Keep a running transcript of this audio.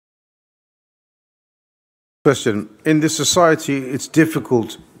Question. In this society, it's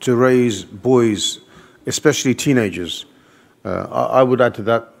difficult to raise boys, especially teenagers. I would add to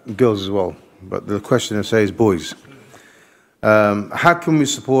that girls as well, but the question says boys. How can we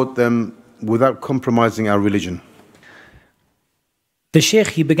support them without compromising our religion? The Shaykh,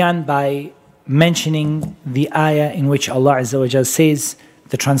 he began by mentioning the ayah in which Allah Azza wa Jal says,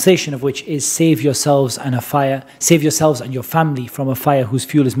 the translation of which is, save yourselves and your family from a fire whose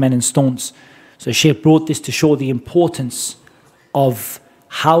fuel is men and stones. So the Shaykh brought this to show the importance of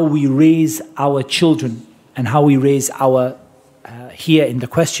how we raise our children and how we raise our, here in the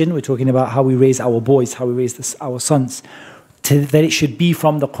question, we're talking about how we raise our boys, how we raise our sons, that it should be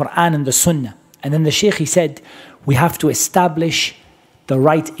from the Quran and the Sunnah. And then the Shaykh, he said, we have to establish the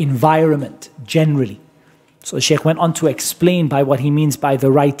right environment generally. So the Shaykh went on to explain by what he means by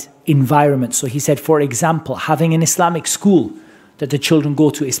the right environment. So he said, for example, having an Islamic school that the children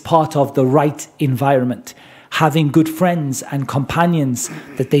go to is part of the right environment. Having good friends and companions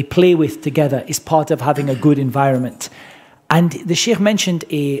that they play with together is part of having a good environment. And the Shaykh mentioned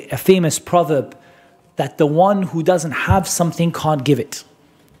a famous proverb that the one who doesn't have something can't give it.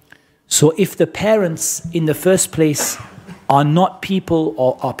 So if the parents in the first place are not people,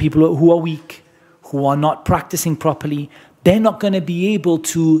 or are people who are weak, who are not practicing properly, they're not going to be able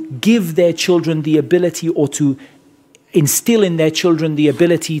to give their children the ability, or to instill in their children the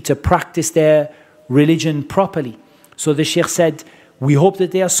ability to practice their religion properly. So the Shaykh said, we hope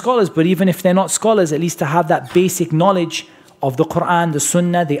that they are scholars, but even if they're not scholars, at least to have that basic knowledge of the Quran, the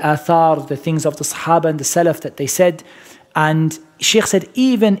Sunnah, the Athar, the things of the Sahaba and the Salaf that they said. And Shaykh said,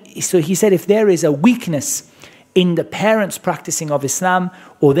 he said, if there is a weakness in the parents' practicing of Islam,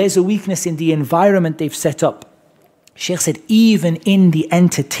 or there's a weakness in the environment they've set up, Shaykh said, even in the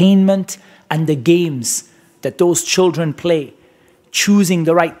entertainment and the games that those children play, choosing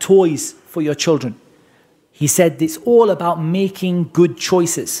the right toys for your children. He said it's all about making good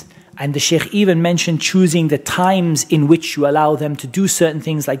choices. And the Shaykh even mentioned choosing the times in which you allow them to do certain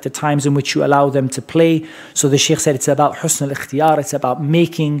things, like the times in which you allow them to play. So the Shaykh said it's about husn al-ikhtiyar, it's about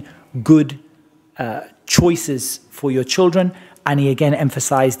making good choices for your children. And he again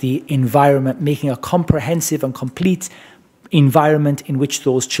emphasized the environment, making a comprehensive and complete environment in which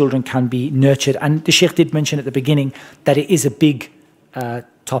those children can be nurtured. And the Shaykh did mention at the beginning that it is a big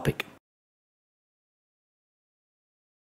topic.